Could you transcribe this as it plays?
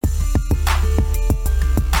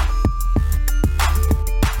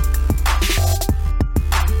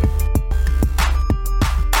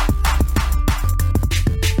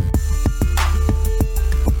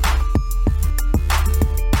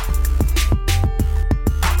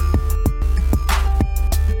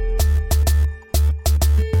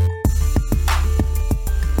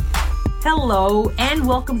Hello, and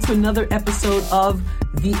welcome to another episode of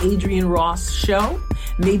The Adrienne Ross Show.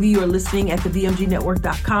 Maybe you're listening at the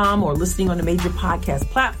BMGnetwork.com or listening on a major podcast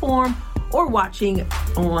platform or watching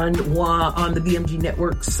on the BMG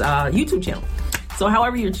Network's YouTube channel. So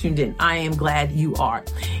however you're tuned in, I am glad you are.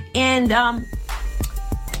 And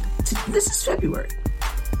this is February.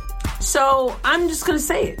 So I'm just going to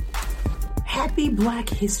say it. Happy Black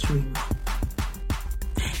History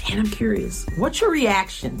Month. And I'm curious, what's your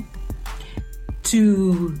reaction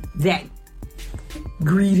to that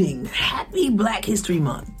greeting? Happy Black History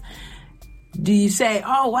Month. Do you say,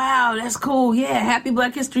 oh, wow, that's cool. Yeah, happy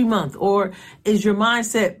Black History Month. Or is your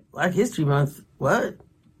mindset, Black History Month? What?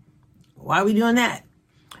 Why are we doing that?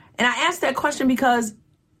 And I ask that question because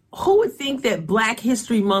who would think that Black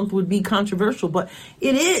History Month would be controversial? But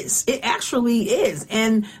it is. It actually is.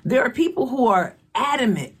 And there are people who are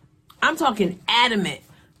adamant. I'm talking adamant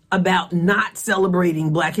about not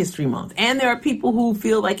celebrating Black History Month. And there are people who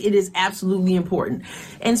feel like it is absolutely important.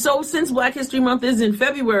 And so since Black History Month is in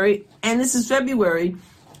February, and this is February,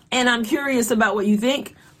 and I'm curious about what you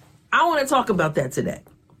think, I want to talk about that today.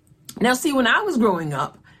 Now, see, when I was growing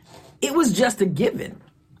up, it was just a given.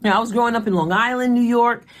 Now, I was growing up in Long Island, New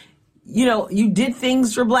York. You know, you did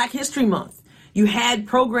things for Black History Month. You had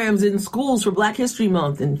programs in schools for Black History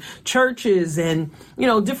Month and churches and, you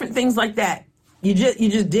know, different things like that. You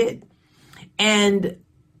just did. And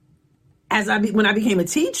when I became a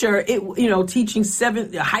teacher, teaching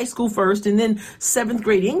high school first and then 7th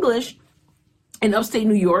grade English in upstate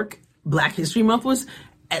New York, Black History Month was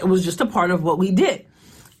just a part of what we did.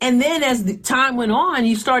 And then as the time went on,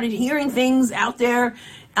 you started hearing things out there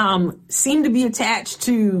seem to be attached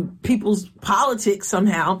to people's politics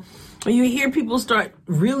somehow. You hear people start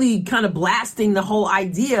really kind of blasting the whole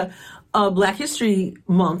idea of Black History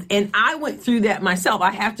Month. And I went through that myself.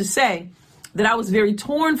 I have to say that I was very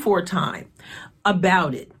torn for a time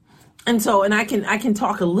about it. And I can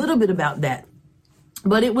talk a little bit about that.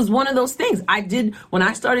 But it was one of those things I did when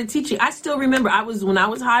I started teaching. I still remember when I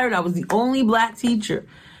was hired, I was the only Black teacher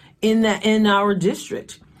in our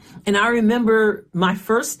district. And I remember my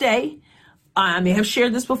first day, I may have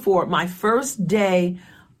shared this before, my first day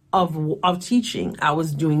of teaching, I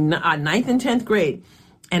was doing 9th and 10th grade.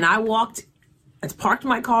 And I parked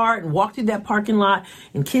my car and walked through that parking lot,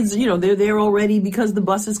 and kids, they're there already because the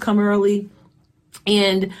buses come early.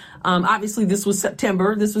 And obviously this was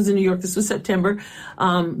September. This was in New York. This was September.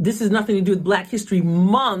 This has nothing to do with Black History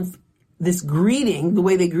Month, this greeting, the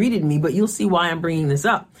way they greeted me, but you'll see why I'm bringing this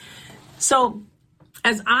up. So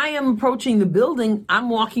as I am approaching the building, I'm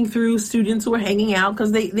walking through students who are hanging out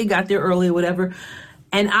because they got there early or whatever.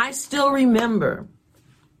 And I still remember,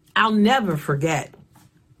 I'll never forget,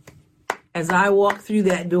 as I walked through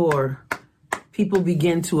that door, people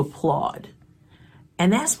began to applaud.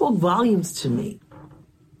 And that spoke volumes to me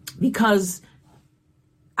because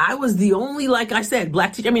I was the only, like I said,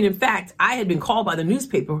 Black teacher. I mean, in fact, I had been called by the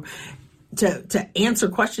newspaper to answer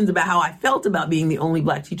questions about how I felt about being the only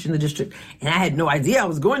Black teacher in the district. And I had no idea I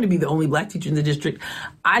was going to be the only Black teacher in the district.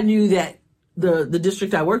 I knew that the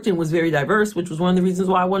district I worked in was very diverse, which was one of the reasons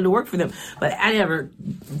why I wanted to work for them. But I never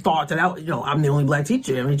thought that I'm the only Black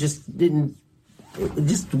teacher. I mean, it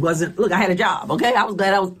just wasn't, look, I had a job, okay? I was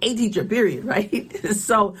glad I was a teacher, period, right?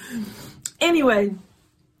 So anyway,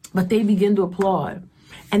 but they began to applaud.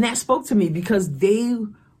 And that spoke to me because they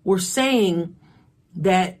were saying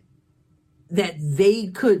that they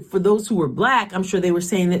could, for those who were Black, I'm sure they were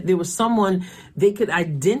saying that there was someone they could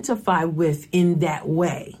identify with in that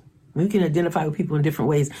way. We can identify with people in different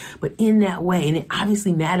ways, but in that way, and it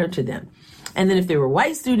obviously mattered to them. And then if they were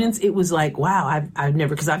white students, it was like, wow, I've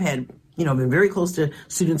never, because I've had, been very close to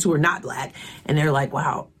students who are not Black, and they're like,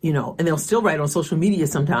 wow, and they'll still write on social media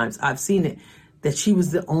sometimes, I've seen it, that she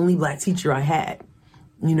was the only Black teacher I had,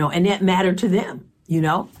 and that mattered to them,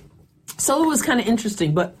 So it was kind of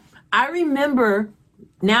interesting, but I remember,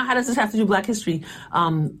 now how does this have to do with Black History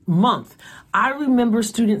Month? I remember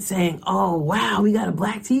students saying, oh, wow, we got a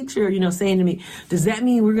Black teacher, saying to me, does that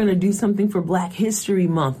mean we're going to do something for Black History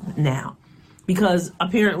Month now? Because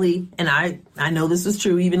apparently, and I know this is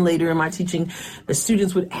true even later in my teaching, the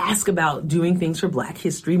students would ask about doing things for Black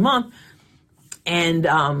History Month. And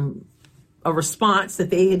a response that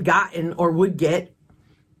they had gotten or would get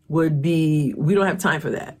would be, we don't have time for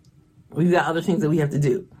that. We've got other things that we have to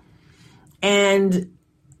do. And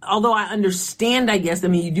although I understand, I guess,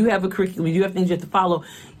 you do have a curriculum, you do have things you have to follow.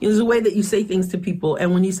 There's a way that you say things to people.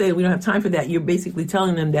 And when you say we don't have time for that, you're basically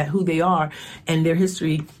telling them that who they are and their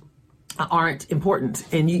history aren't important.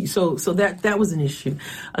 And so that was an issue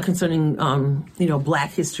concerning, Black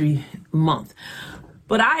History Month.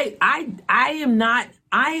 But I am not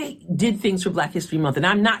I did things for Black History Month, and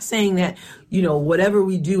I'm not saying that, whatever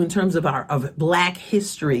we do in terms of of Black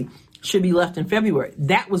history should be left in February.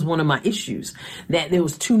 That was one of my issues, that there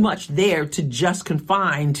was too much there to just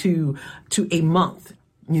confine to a month,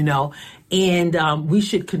 and we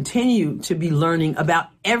should continue to be learning about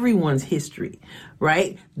everyone's history,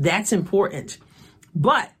 right? That's important.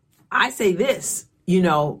 But I say this,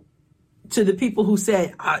 to the people who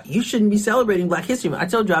said, you shouldn't be celebrating Black History Month. I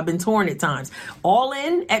told you I've been torn at times. All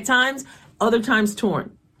in at times, other times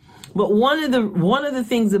torn. But one of the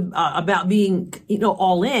things about being,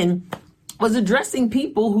 all in was addressing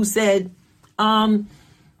people who said, you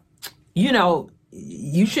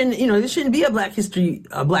shouldn't, this shouldn't be a Black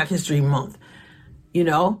History Month,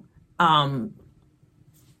 And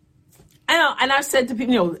I said to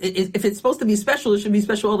people, if it's supposed to be special, it should be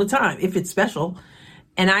special all the time. If it's special.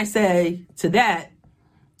 And I say to that,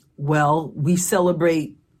 well, we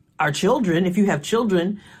celebrate our children. If you have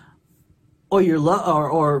children or your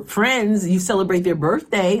or friends, you celebrate their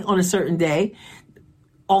birthday on a certain day,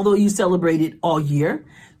 although you celebrate it all year.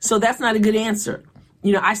 So that's not a good answer.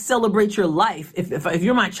 I celebrate your life. If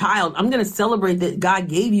you're my child, I'm going to celebrate that God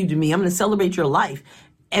gave you to me. I'm going to celebrate your life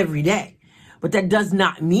every day. But that does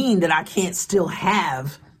not mean that I can't still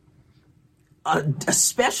have a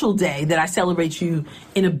special day that I celebrate you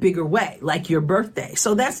in a bigger way, like your birthday.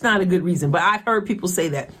 So that's not a good reason. But I've heard people say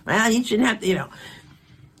that, you shouldn't have to,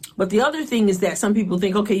 But the other thing is that some people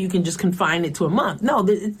think, okay, you can just confine it to a month. No,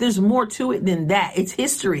 there's more to it than that. It's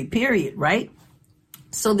history, period, right?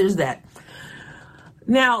 So there's that.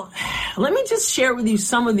 Now, let me just share with you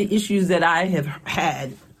some of the issues that I have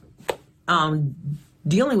had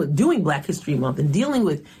dealing with doing Black History Month and dealing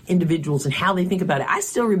with individuals and how they think about it. I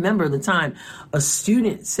still remember the time a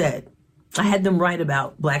student said, I had them write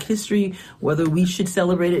about Black history, whether we should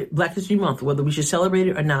celebrate it, Black History Month, whether we should celebrate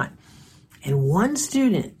it or not. And one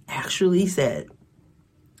student actually said,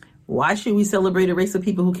 why should we celebrate a race of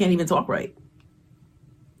people who can't even talk right?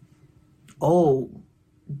 Oh,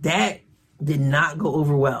 that did not go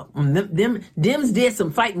over well. Dems did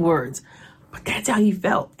some fighting words. But that's how he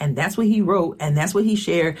felt, and that's what he wrote, and that's what he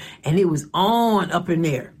shared, and it was on up in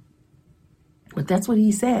there. But that's what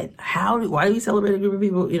he said. Why do we celebrate a group of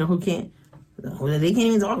people, who can't? They can't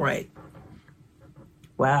even talk right.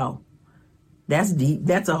 Wow, that's deep.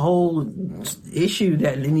 That's a whole issue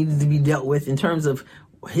that needed to be dealt with in terms of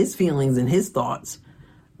his feelings and his thoughts,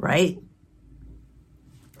 right?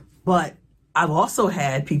 But I've also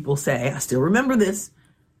had people say, I still remember this.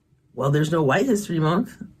 Well, there's no White History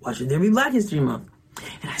Month. Why should there be Black History Month?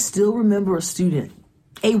 And I still remember a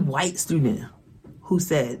white student, who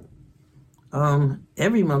said,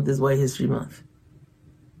 every month is White History Month.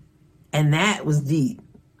 And that was deep.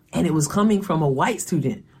 And it was coming from a white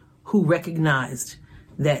student who recognized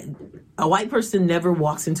that a white person never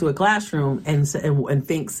walks into a classroom and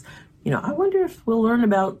thinks, I wonder if we'll learn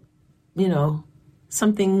about,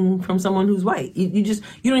 something from someone who's white. You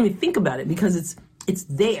don't even think about it because it's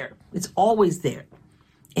there. It's always there.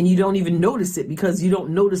 And you don't even notice it because you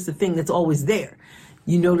don't notice the thing that's always there.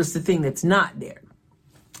 You notice the thing that's not there.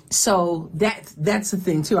 So that's the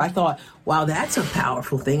thing too. I thought, wow, that's a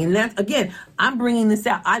powerful thing. And that, again, I'm bringing this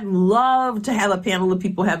out. I'd love to have a panel of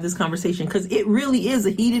people have this conversation because it really is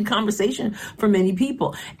a heated conversation for many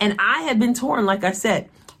people. And I have been torn, like I said,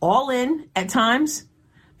 all in at times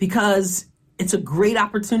because it's a great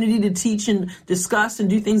opportunity to teach and discuss and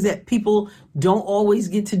do things that people don't always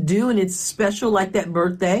get to do. And it's special, like that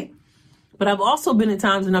birthday. But I've also been at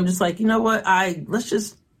times when I'm just like, you know what? Let's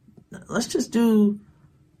just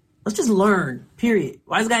learn, period.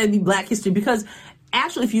 Why has it got to be Black History? Because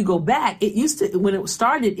actually, if you go back, when it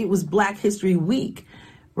started, it was Black History Week,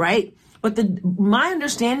 right? But my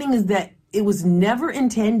understanding is that it was never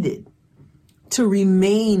intended to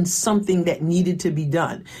remain something that needed to be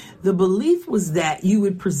done. The belief was that you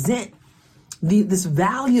would present this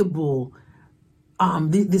valuable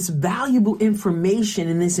information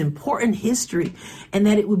and this important history, and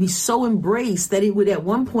that it would be so embraced that it would at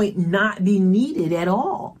one point not be needed at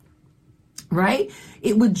all. Right?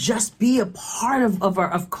 It would just be a part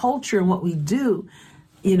of culture and what we do,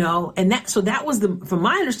 and that was from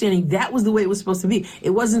my understanding, that was the way it was supposed to be.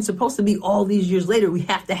 It wasn't supposed to be all these years later, we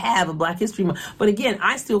have to have a Black History Month. But again,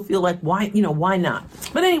 I still feel like, why not?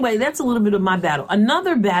 But anyway, that's a little bit of my battle.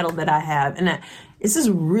 Another battle that I have, and this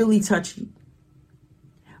is really touchy,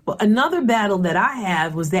 but another battle that I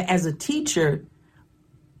have was that as a teacher,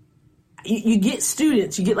 you get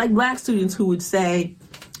like Black students who would say,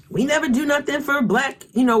 we never do nothing for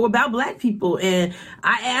about Black people. And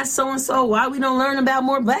I asked so-and-so why we don't learn about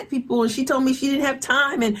more Black people. And she told me she didn't have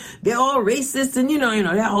time and they're all racist and,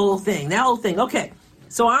 that whole thing. Okay.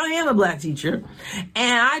 So I am a black teacher,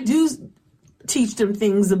 and I do teach them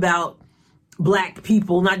things about black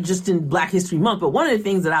people, not just in Black History Month, but one of the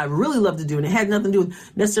things that I really love to do, and it had nothing to do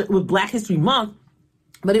with necessarily with Black History Month,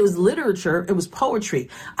 but it was literature, it was poetry.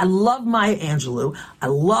 I love Maya Angelou. I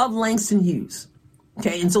love Langston Hughes.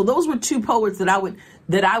 Okay, and so those were two poets that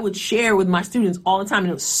I would share with my students all the time, and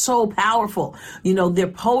it was so powerful. You know, their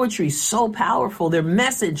poetry so powerful, their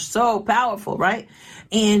message so powerful, right?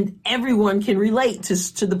 And everyone can relate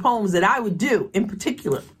to the poems that I would do in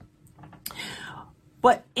particular.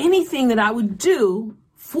 But anything that I would do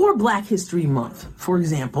for Black History Month, for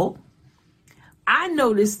example, I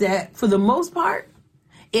noticed that for the most part,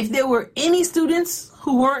 if there were any students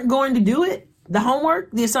who weren't going to do it, the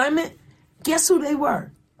homework, the assignment, guess who they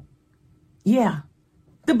were? Yeah,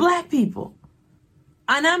 the black people.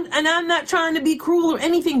 And I'm not trying to be cruel or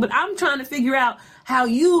anything, but I'm trying to figure out how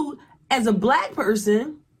you, as a black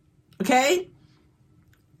person, okay,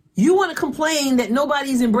 you want to complain that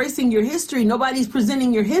nobody's embracing your history, nobody's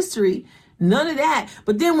presenting your history, none of that.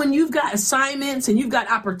 But then when you've got assignments and you've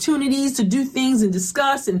got opportunities to do things and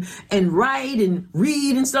discuss and write and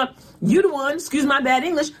read and stuff, you the one, excuse my bad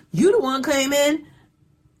English, you the one came in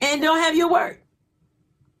and don't have your work.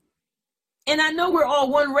 And I know we're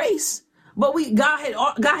all one race, but God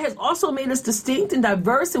has also made us distinct and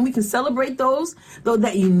diverse, and we can celebrate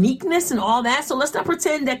that uniqueness and all that. So let's not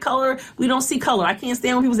pretend that color, we don't see color. I can't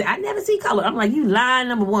stand when people say, I never see color. I'm like, you lying,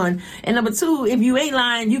 number one. And number two, if you ain't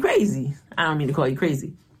lying, you crazy. I don't mean to call you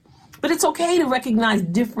crazy. But it's okay to recognize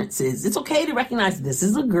differences. It's okay to recognize this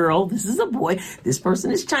is a girl, this is a boy, this person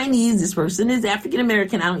is Chinese, this person is African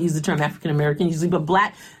American. I don't use the term African American usually, but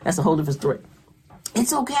black, that's a whole different story.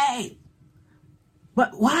 It's okay.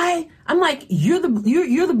 But why? I'm like, you're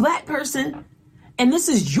the black person, and this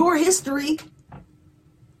is your history,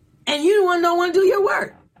 and you don't want to do your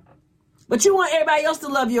work. But you want everybody else to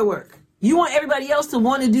love your work. You want everybody else to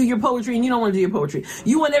want to do your poetry, and you don't want to do your poetry.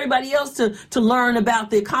 You want everybody else to learn about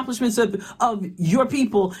the accomplishments of your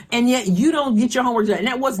people, and yet you don't get your homework done. And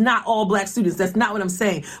that was not all black students. That's not what I'm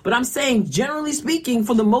saying. But I'm saying, generally speaking,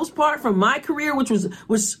 for the most part, from my career, which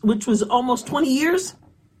was almost 20 years,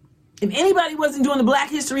 if anybody wasn't doing the Black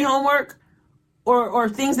history homework or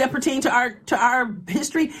things that pertain to our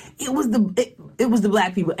history, it was the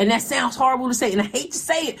black people. And that sounds horrible to say, and I hate to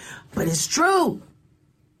say it, but it's true.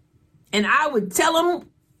 And I would tell them,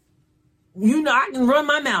 I can run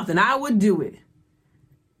my mouth, and I would do it.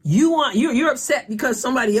 You're upset because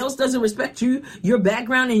somebody else doesn't respect your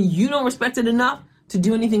background, and you don't respect it enough to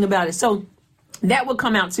do anything about it. So that would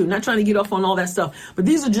come out too. Not trying to get off on all that stuff, but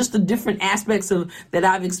these are just the different aspects that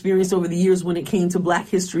I've experienced over the years when it came to Black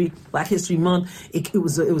History Month. It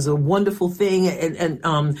was a wonderful thing,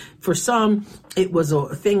 and for some, it was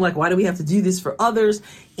a thing like, why do we have to do this for others?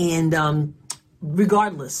 And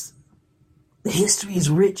regardless, the history is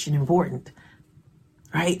rich and important,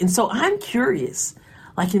 right? And so I'm curious,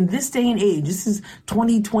 like in this day and age, this is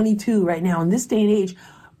 2022 right now. In this day and age,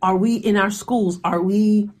 are we in our schools?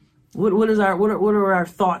 What are our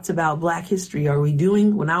thoughts about Black history? Are we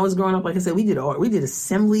doing, when I was growing up, like I said, we did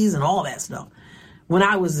assemblies and all that stuff. When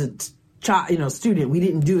I was a child, student, we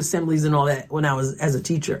didn't do assemblies and all that when I was as a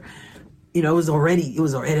teacher. It had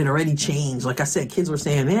already changed. Like I said, kids were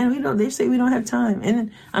saying, man, they say we don't have time. And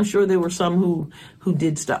I'm sure there were some who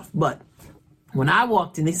did stuff. But when I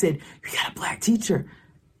walked in, they said, we got a Black teacher.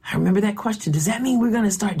 I remember that question. Does that mean we're going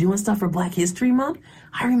to start doing stuff for Black History Month?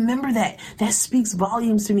 I remember that. That speaks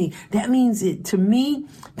volumes to me. That means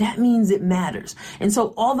it matters. And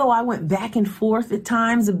so although I went back and forth at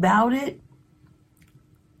times about it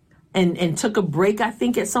and took a break, I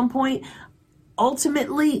think at some point,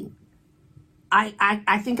 ultimately,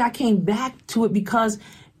 I think I came back to it because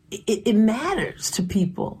it matters to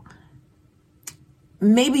people.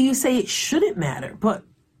 Maybe you say it shouldn't matter, but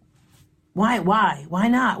why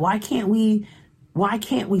not? Why can't we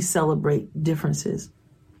celebrate differences?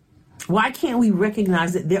 Why can't we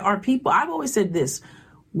recognize that there are people? I've always said this,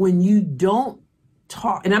 when you don't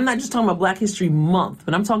talk, and I'm not just talking about Black History Month,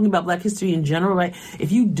 but I'm talking about Black history in general, right?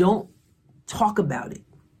 If you don't talk about it,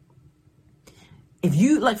 if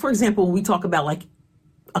you, like, for example, when we talk about like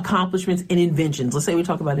accomplishments and inventions, let's say we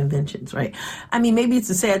talk about inventions, right? I mean, maybe it's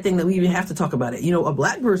a sad thing that we even have to talk about it. A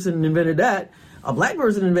Black person invented that. A Black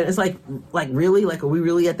person invented. It's like really, like, are we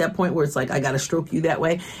really at that point where it's like, I got to stroke you that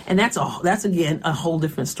way? And that's again a whole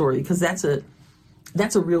different story, because that's a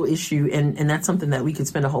real issue, and that's something that we could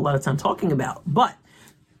spend a whole lot of time talking about. But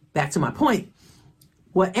back to my point,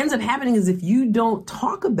 what ends up happening is if you don't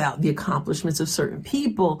talk about the accomplishments of certain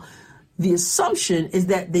people, the assumption is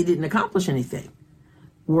that they didn't accomplish anything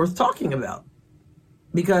worth talking about,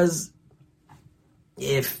 because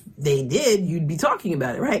if they did, you'd be talking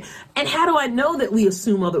about it, right? And how do I know that we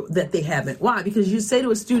assume that they haven't? Why? Because you say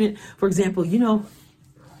to a student, for example,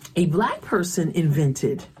 a black person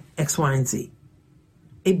invented X, Y, and Z.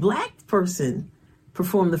 A black person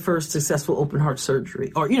performed the first successful open heart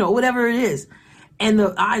surgery, or, whatever it is. And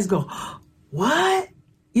the eyes go, what?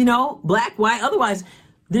 Black, white, otherwise,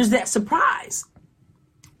 there's that surprise.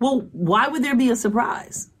 Well, why would there be a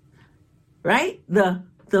surprise? Right? The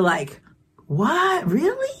like, what?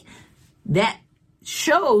 Really? That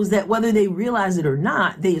shows that whether they realize it or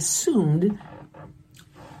not, they assumed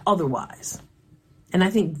otherwise. And I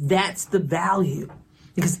think that's the value,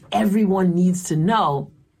 because everyone needs to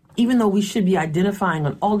know, even though we should be identifying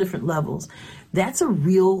on all different levels, that's a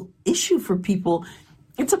real issue for people.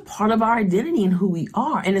 It's a part of our identity and who we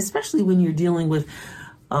are. And especially when you're dealing with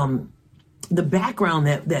the background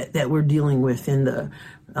that we're dealing with and the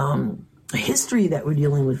history that we're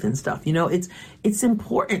dealing with and stuff. It's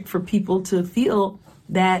important for people to feel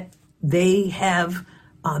that they have,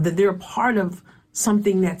 that they're a part of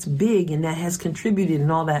something that's big and that has contributed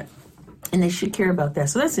and all that. And they should care about that.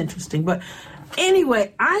 So that's interesting. But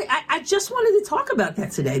anyway, I just wanted to talk about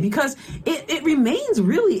that today because it remains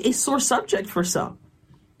really a sore subject for some.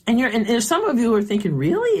 And there's some of you who are thinking,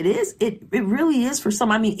 really? It is? It really is for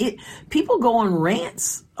some. I mean, people go on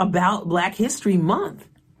rants about Black History Month.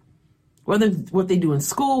 Whether what they do in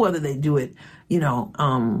school, whether they do it,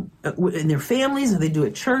 in their families, or they do it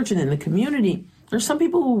at church and in the community. There's some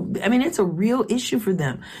people who, it's a real issue for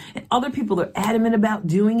them. And other people are adamant about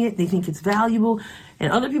doing it. They think it's valuable.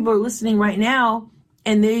 And other people are listening right now,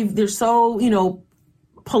 and they're so,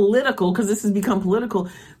 political, because this has become political,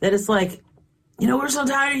 that it's like, we're so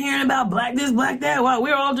tired of hearing about black this, black that. Wow,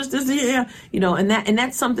 we're all just this, yeah. And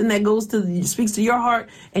that's something that speaks to your heart,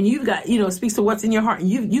 and you've got, speaks to what's in your heart, and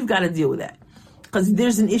you've got to deal with that, because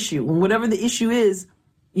there's an issue, and whatever the issue is,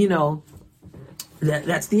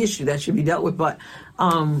 that's the issue that should be dealt with. But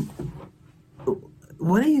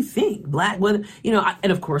what do you think?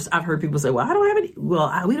 And of course, I've heard people say, well, I don't have any.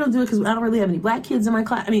 Well, we don't do it because I don't really have any black kids in my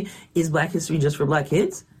class. Is Black History just for black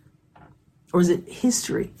kids, or is it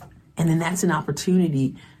history? And then that's an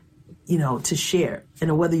opportunity, to share.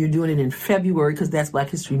 And whether you're doing it in February, because that's Black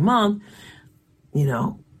History Month,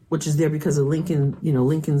 which is there because of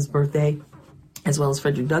Lincoln's birthday, as well as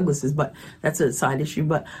Frederick Douglass's, but that's a side issue.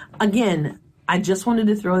 But again, I just wanted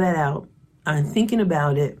to throw that out. I'm thinking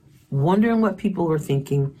about it, wondering what people are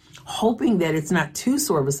thinking, hoping that it's not too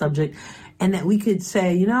sore of a subject, and that we could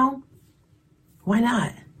say, why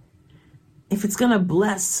not? If it's going to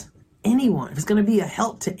bless anyone, if it's going to be a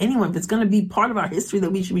help to anyone, if it's going to be part of our history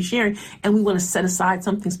that we should be sharing, and we want to set aside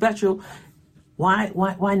something special, why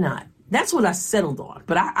not? That's what I settled on.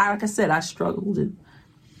 But like I said, I struggled.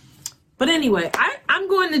 But anyway, I'm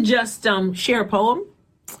going to just share a poem.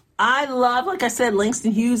 I love, like I said,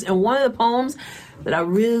 Langston Hughes, and one of the poems that I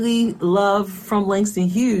really love from Langston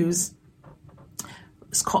Hughes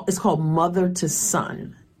is called Mother to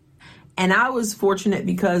Son. And I was fortunate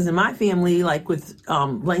because in my family, like with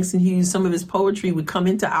Langston Hughes, some of his poetry would come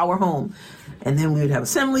into our home, and then we would have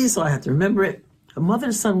assemblies, so I have to remember it. Mother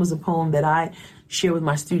to Son was a poem that I share with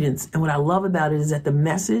my students, and what I love about it is that the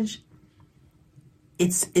message,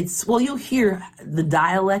 you'll hear the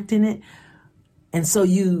dialect in it, and so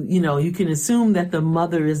you can assume that the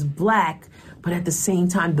mother is black, but at the same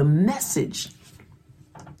time, the message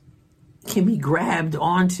can be grabbed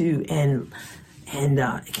onto and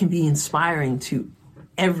it can be inspiring to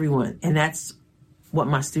everyone. And that's what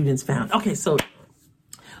my students found. Okay, so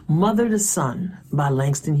Mother to Son by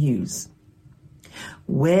Langston Hughes.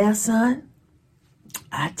 Well, son,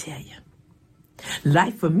 I tell you,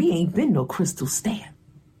 life for me ain't been no crystal stair.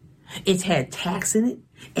 It's had tacks in it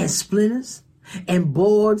and splinters and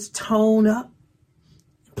boards torn up,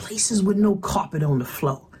 places with no carpet on the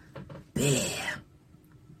floor. Bare.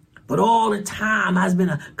 But all the time I've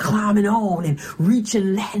been climbing on and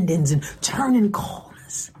reaching landings and turning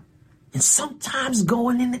corners, and sometimes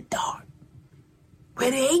going in the dark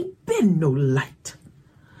where there ain't been no light.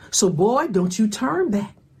 So boy, don't you turn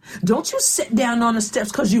back. Don't you sit down on the steps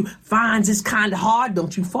because you finds it's kind of hard.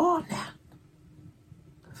 Don't you fall now.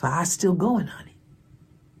 For I still going, honey.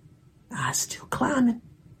 I still climbing.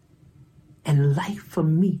 And life for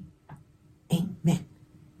me ain't meant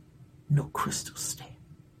no crystal stair.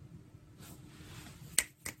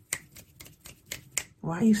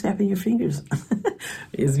 Why are you snapping your fingers?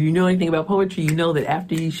 If you know anything about poetry, you know that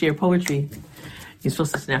after you share poetry, you're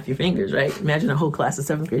supposed to snap your fingers, right? Imagine a whole class of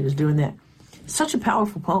 7th graders doing that. Such a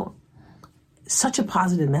powerful poem. Such a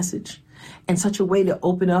positive message. And such a way to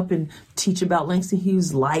open up and teach about Langston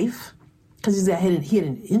Hughes' life. Because he had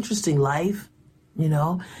an interesting life.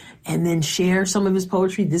 and then share some of his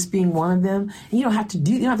poetry, this being one of them. And you don't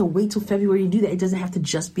have to wait till February to do that. It doesn't have to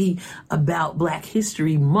just be about Black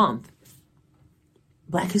History Month.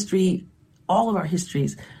 Black history, all of our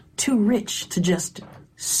histories, too rich to just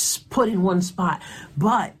put in one spot.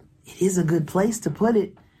 But it is a good place to put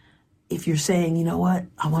it if you're saying, you know what,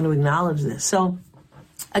 I want to acknowledge this. So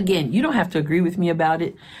again, you don't have to agree with me about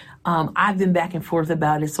it. I've been back and forth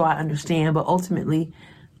about it, so I understand. But ultimately,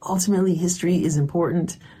 history is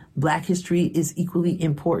important. Black history is equally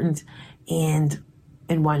important, and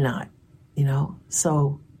why not?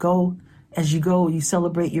 So you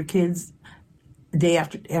celebrate your kids day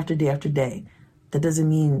after day after day. That doesn't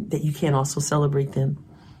mean that you can't also celebrate them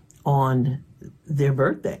on their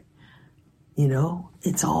birthday.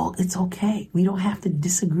 It's okay. We don't have to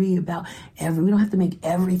disagree about we don't have to make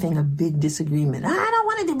everything a big disagreement. I don't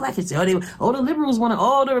want to do Black history. The liberals want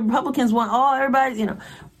to, the Republicans want, everybody,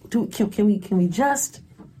 Can we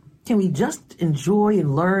just enjoy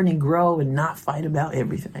and learn and grow and not fight about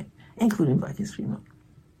everything, including Black History Month?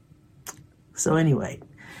 So anyway,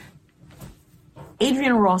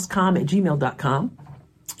 AdrienneRossCom@gmail.com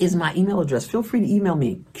is my email address. Feel free to email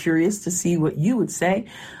me. Curious to see what you would say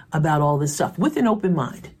about all this stuff with an open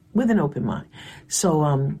mind.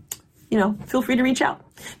 So, feel free to reach out.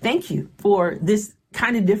 Thank you for this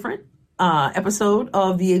kind of different episode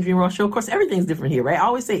of the Adrienne Ross Show. Of course, everything's different here, right? I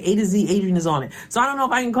always say A to Z, Adrienne is on it. So I don't know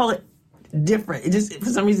if I can call it different. It just, for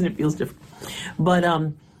some reason, it feels different. But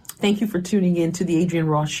thank you for tuning in to the Adrienne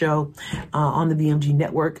Ross Show on the BMG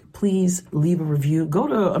Network. Please leave a review. Go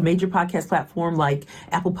to a major podcast platform like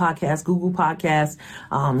Apple Podcasts, Google Podcasts,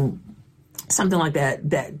 something like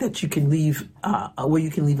that you can leave, where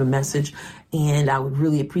you can leave a message. And I would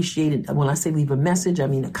really appreciate it. When I say leave a message, I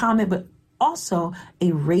mean a comment, but also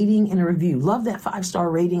a rating and a review. Love that 5-star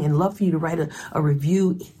rating and love for you to write a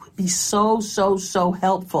review. It would be so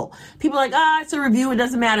helpful. People are like, it's a review. It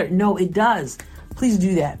doesn't matter. No, it does. Please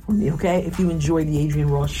do that for me, okay? If you enjoy the Adrienne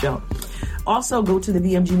Ross Show. Also, go to the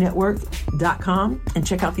BMGnetwork.com and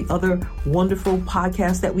check out the other wonderful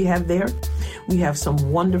podcasts that we have there. We have some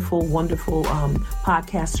wonderful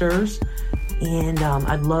podcasters, and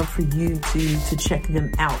I'd love for you to check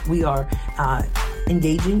them out. We are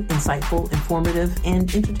engaging, insightful, informative,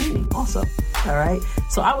 and entertaining also. All right?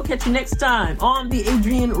 So I will catch you next time on the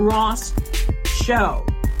Adrienne Ross Show.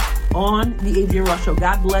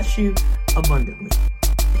 God bless you abundantly.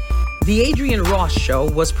 The Adrienne Ross Show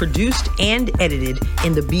was produced and edited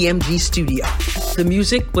in the BMG studio. The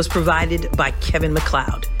music was provided by Kevin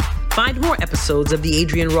MacLeod. Find more episodes of The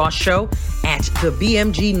Adrienne Ross Show at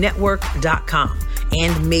thebmgnetwork.com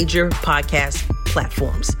and major podcast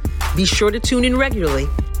platforms. Be sure to tune in regularly.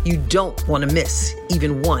 You don't want to miss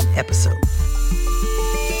even one episode.